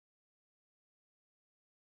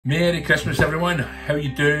Merry Christmas everyone, how you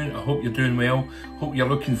doing? I hope you're doing well. Hope you're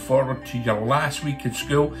looking forward to your last week in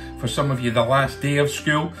school. For some of you the last day of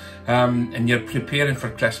school, and you're preparing for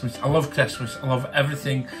Christmas. I love Christmas, I love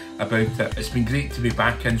everything about it. It's been great to be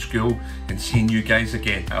back in school and seeing you guys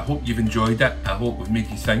again. I hope you've enjoyed it, I hope we've made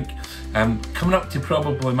you think. Coming up to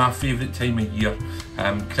probably my favourite time of year,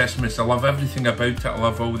 Christmas. I love everything about it. I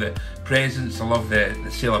love all the presents, I love the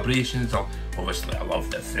celebrations, obviously I love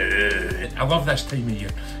the food. I love this time of year,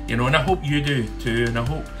 you know, and I hope you do too, and I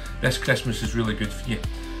hope this Christmas is really good for you.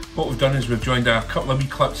 What we've done is we've joined a couple of wee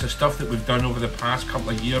clips of stuff that we've done over the past couple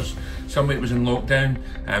of years. Some of it was in lockdown,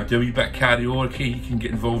 do a wee bit of karaoke, you can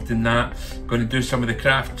get involved in that. Going to do some of the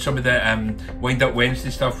craft, some of the Wind Up Wednesday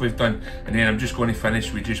stuff we've done, and then I'm just going to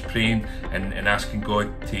finish with just praying and asking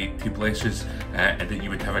God to bless us, and that you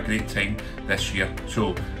would have a great time this year.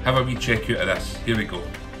 So have a wee check out of this, here we go.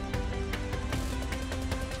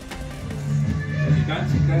 You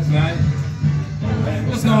fancy Chris, right?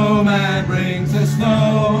 The snowman brings the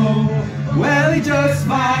snow. Well, he just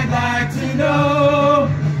might like to know.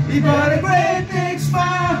 He put a great big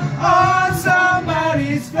smile on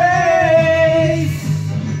somebody's face.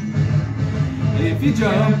 If you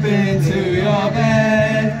jump into your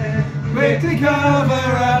bed, quickly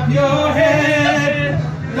cover up your head.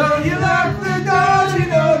 Don't you lock the doors, you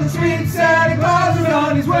know the sweet Santa Claus is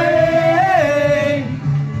on his way.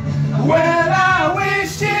 Well, I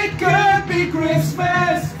wish it could be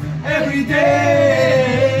Christmas every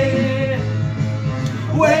day,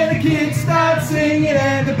 when the kids start singing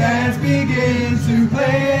and the bands begin to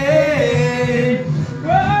play. Oh,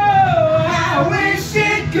 I wish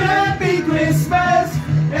it could be Christmas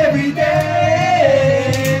every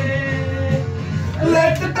day.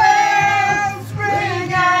 Let the bells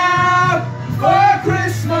ring out for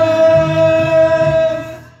Christmas.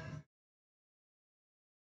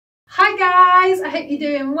 Hi guys, I hope you're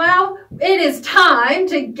doing well. It is time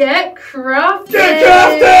to get crafty! Get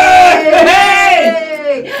crafty!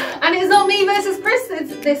 Hey! And it's not me versus Chris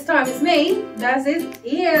this time, it's me versus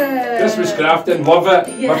Iain. Christmas crafting, love it.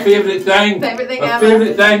 Yeah. My favourite thing. Favourite thing My ever.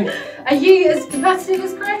 favourite thing. Are you as competitive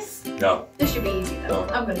as Chris? No. This should be easy then. No.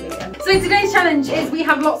 I'm going to beat him. So today's challenge is we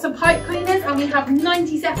have lots of pipe cleaners and we have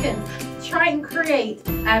 90 seconds to try and create,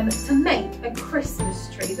 to make a Christmas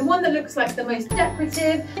tree. The one that looks like the most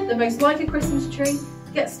decorative, the most like a Christmas tree,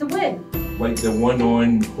 gets to win. Like the one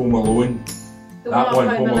on Home Alone. That one,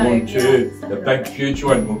 Home Alone 2. Yeah. The big, huge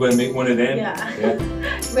one. We're going to make one of them. Yeah. Yeah.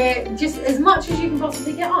 We're just as much as you can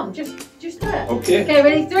possibly get on. Just do it. Okay. Okay,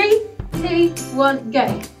 ready? 3, 2, 1,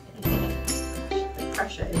 go. The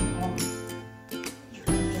pressure is on.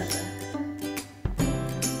 Trying to get there.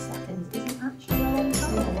 Seconds isn't actually a long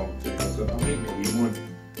time. No, I'll make a wee one.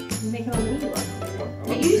 You're making a wee one. I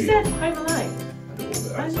But you said Home Alone. know,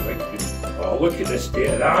 but that's a big one. Oh, look at the state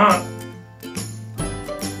of that.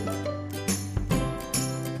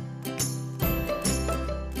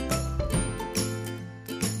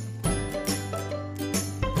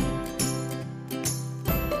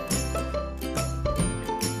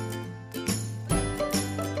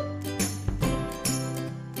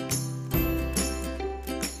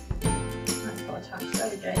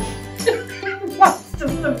 That's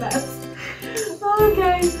just a mess.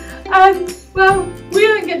 Okay. Well, we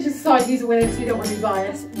don't get to decide who's a winner because we don't want to be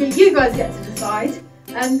biased. But you guys get to decide. Do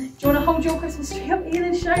you want to hold your Christmas tree up, Iain,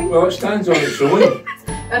 and show? Well, it stands on its own.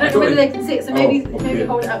 I don't know whether they can see it, so maybe okay. maybe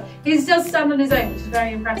hold it up. His does stand on his own, which is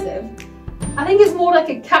very impressive. I think it's more like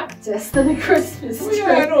a cactus than a Christmas tree. Oh,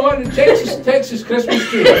 yeah, I know, a Texas Christmas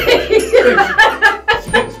tree.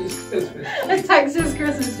 Texas Christmas. A Texas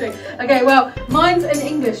Christmas tree. Okay, well, mine's an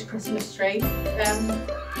English Christmas tree.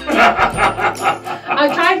 I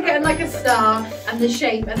tried to get like a star and the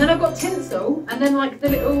shape, and then I've got tinsel, and then like the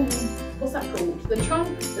little, what's that called? The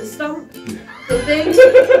trunk, the stump, the thing.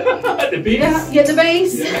 The base. Yeah, the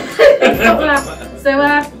base. Yeah. Got that. So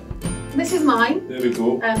this is mine. There we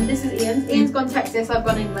go. This is Iain's. Iain's gone Texas, I've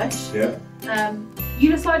gone English. Yeah.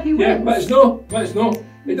 You decide who wins. Yeah, let us know. Let us know.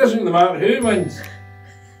 It doesn't really matter who wins.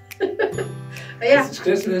 But yeah. It's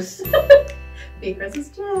Christmas. Be a Christmas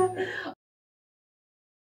tree.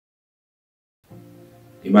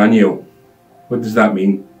 Emmanuel. What does that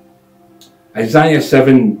mean? Isaiah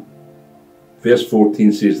 7 verse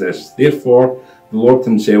 14 says this: Therefore the Lord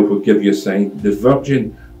himself will give you a sign. The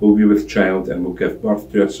virgin will be with child and will give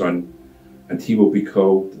birth to a son, and he will be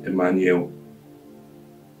called Emmanuel.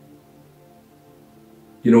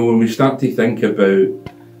 You know, when we start to think about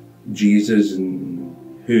Jesus and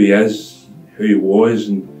who he is, who he was,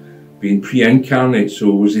 and being pre-incarnate,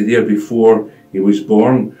 so was he there before he was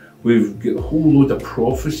born? We've got a whole load of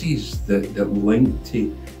prophecies that link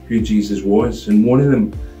to who Jesus was, and one of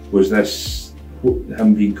them was this,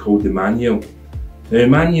 him being called Emmanuel. Now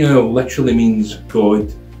Emmanuel literally means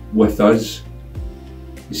God with us.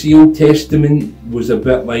 You see, Old Testament was a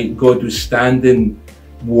bit like God was standing,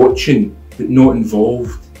 watching, but not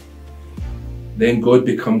involved. Then God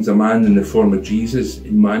becomes a man in the form of Jesus,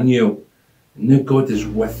 Emmanuel. And now God is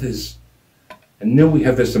with us. And now we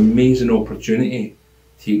have this amazing opportunity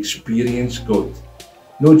to experience God.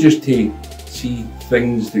 Not just to see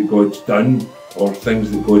things that God's done or things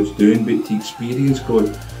that God's doing, but to experience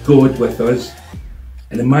God, God with us.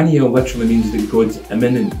 And Emmanuel literally means that God's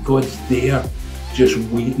imminent, God's there, just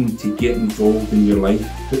waiting to get involved in your life.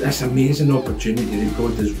 But this amazing opportunity that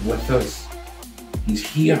God is with us. He's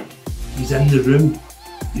here, He's in the room.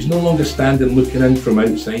 He's no longer standing looking in from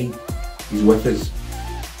outside, He's with us.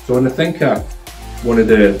 So when I think of one of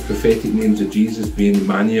the prophetic names of Jesus being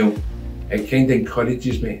Emmanuel, it kind of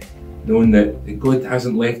encourages me, knowing that God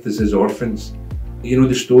hasn't left us as orphans. You know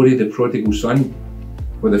the story of the prodigal son,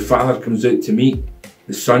 where the father comes out to meet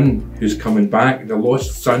the son who's coming back, the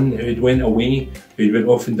lost son who had went away, who had went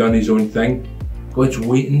off and done his own thing. God's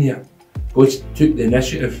waiting there. God's took the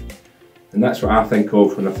initiative. And that's what I think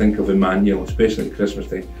of when I think of Emmanuel, especially at Christmas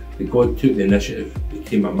time. That God took the initiative,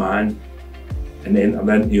 became a man, and entered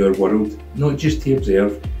into our world. Not just to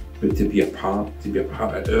observe, but to be a part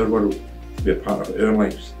of our world, to be a part of our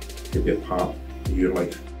lives, to be a part of your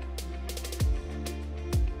life.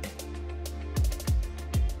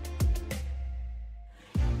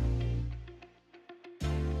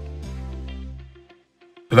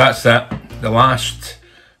 But that's it, the last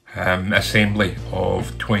assembly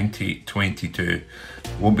of 2022.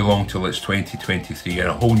 Won't be long till it's 2023 and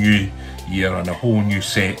a whole new year and a whole new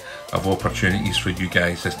set of opportunities for you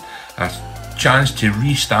guys. A chance to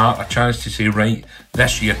restart, a chance to say, right,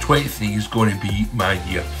 this year, 23 is going to be my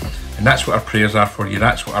year. And that's what our prayers are for you,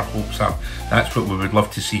 that's what our hopes are, that's what we would love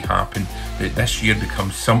to see happen, that this year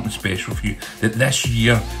becomes something special for you, that this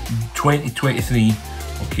year, 2023,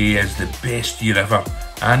 okay, is the best year ever.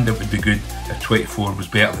 And it would be good if 24 was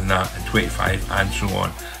better than that, and 25, and so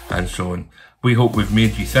on, and so on. We hope we've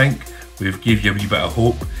made you think, we've gave you a wee bit of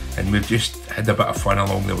hope, and we've just had a bit of fun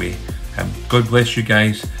along the way. God bless you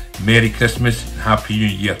guys, Merry Christmas, Happy New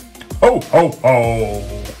Year. Ho, ho,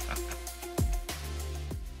 ho!